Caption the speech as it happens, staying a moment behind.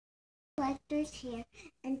Collectors here,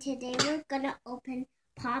 and today we're gonna open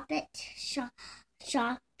Popette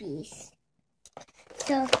Shoppies.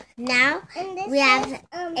 So now we have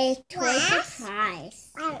a toy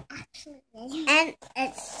surprise, and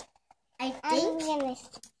it's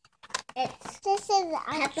this is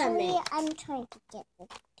actually I'm trying to get this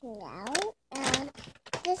thing out, and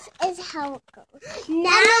this is how it goes.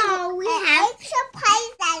 Now we have a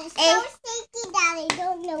surprise that is so sticky that I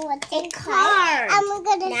don't know what's inside. I'm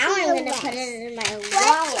gonna put it in my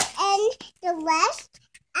wallet. And the rest,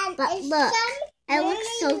 and but look, I look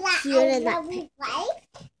so cute in that picture,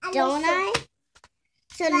 don't I?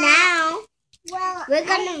 So now we're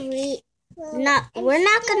gonna read. We're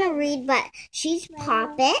not gonna read, but she's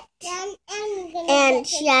Popette, and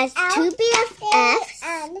she has two BFFs,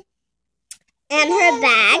 and her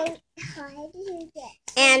bag,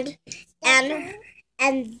 and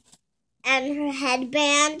her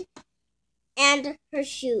headband, and her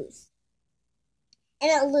shoes, and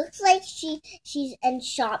it looks like she's in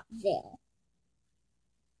Shopville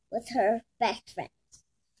with her best friend.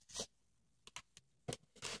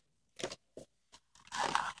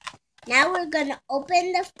 Now we're going to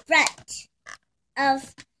open the front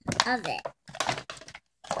of it.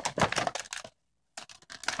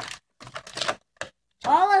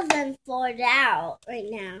 All of them fall out right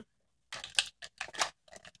now.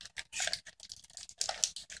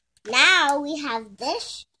 Now we have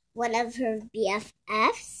this, one of her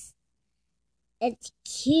BFFs. It's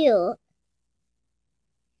cute.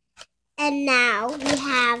 And now we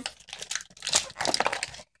have,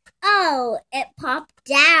 oh, it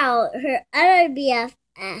popped out, her other BFF.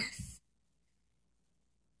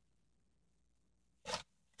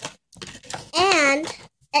 And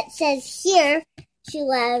it says here she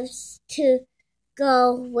loves to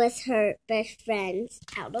go with her best friends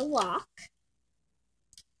out to walk.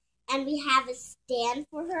 And we have a stand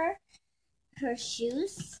for her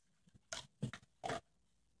shoes.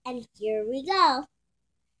 And here we go.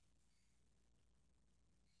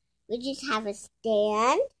 We just have a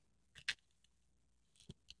stand.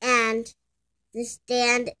 And the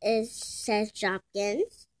stand says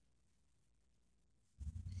Shopkins.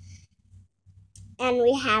 And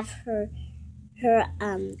we have her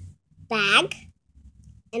bag.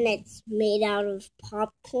 And it's made out of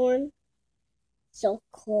popcorn. So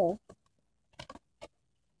cool.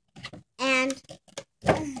 And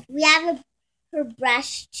we have her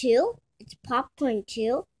brush too. It's popcorn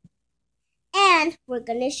too. And we're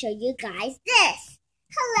going to show you guys this.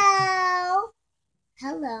 Hello.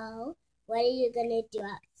 Hello. What are you going to do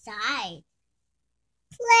outside?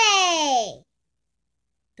 Play.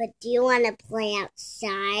 But do you want to play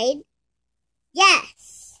outside?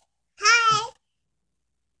 Yes. Hi.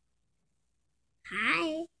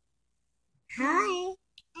 Hi. Hi.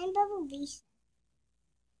 I'm Bubble Lisa.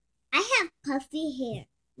 I have puffy hair.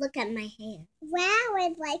 Look at my hair. Wow,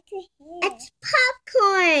 I like your hair. It's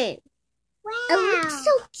popcorn. Wow. It looks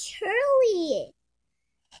so curly.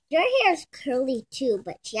 Your hair is curly too,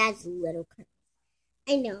 but she has little curls.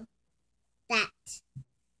 I know that.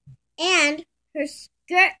 And her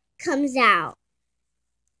skirt comes out.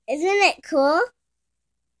 Isn't it cool?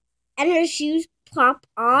 And her shoes pop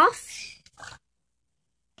off.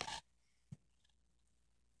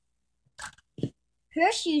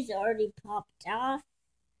 Her shoes already popped off.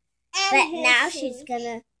 But now she's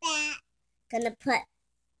gonna put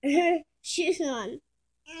her shoes on.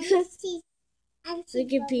 So it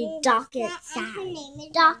could be Duck inside.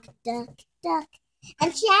 Duck, duck, duck.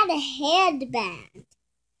 And she had a headband.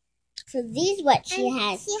 So these what she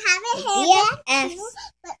has. She has a headband too,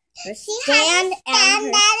 her stand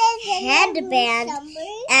and her headband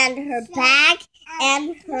and her bag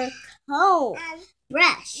and her comb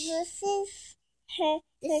brush. This is her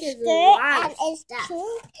skirt and it's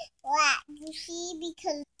too black. You see,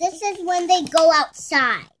 because this is when they go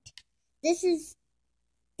outside. This is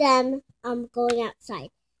them going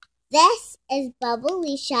outside. This is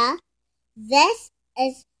Bubbleisha. This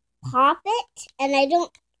is Popette, and I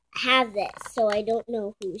don't have this, so I don't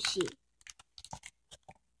know who she.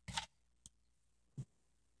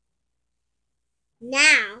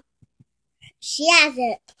 Now she has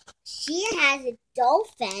a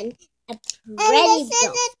dolphin, a pretty dolphin. And this is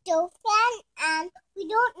a dolphin, and we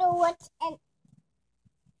don't know what's in.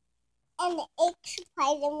 And the egg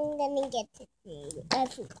surprise, and we're gonna get to see. I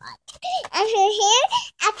forgot. And her hair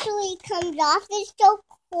actually comes off. It's so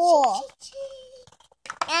cool.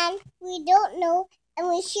 And we don't know. And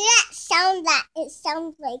we hear that sound that it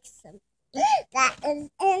sounds like something that is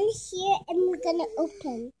in here. And we're gonna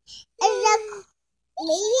open. And look,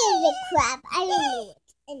 maybe it's a crab. I don't know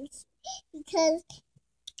what's in here because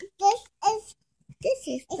this is This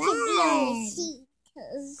is fun. It should be on the seat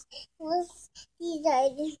because these are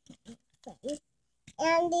the things.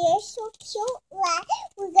 And they're so cute.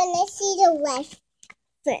 We're going to see the wife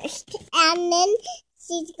first. And then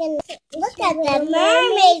she's going to look at the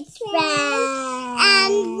mermaid's friend.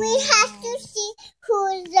 And we have to see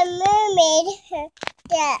who's the mermaid.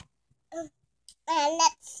 And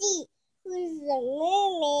let's see who's the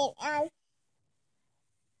mermaid.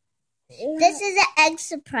 This is an egg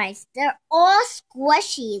surprise. They're all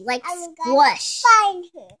squishy, like squish. Find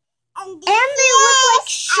her. And they look like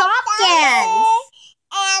Shopkins.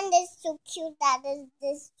 And it's so cute. That is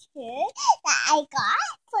this shirt that I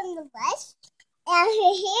got from the bus. And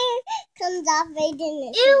her hair comes off right in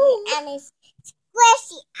the shirt. And it's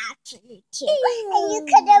squishy actually too. Ew. And you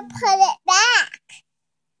could have put it back.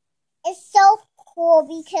 It's so cool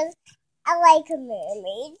because I like a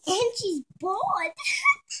mermaid. And she's bored.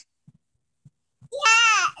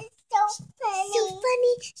 Yeah, it's so funny. So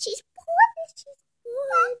funny. She's bored. She's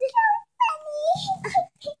bored. That's so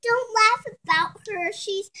funny. Don't laugh about her.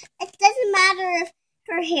 It doesn't matter if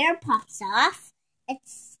her hair pops off.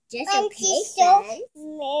 It's just okay. She's so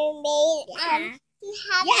mermaid. Yeah. You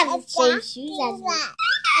have the same shoes as me.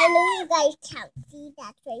 I know you guys can't see.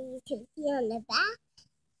 That's why you can see on the back.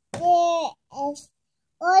 There is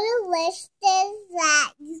all the lists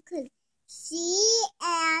that you could see,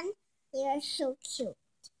 and they're so cute.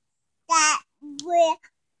 That we're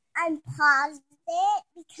unpaused it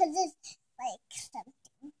because it's like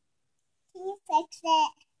something. Can you fix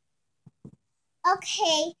it?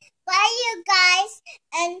 Okay, bye you guys,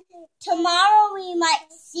 and tomorrow we might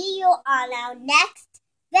see you on our next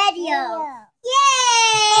video.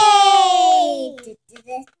 Yay!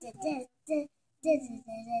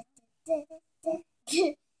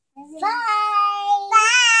 Bye!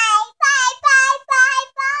 Bye!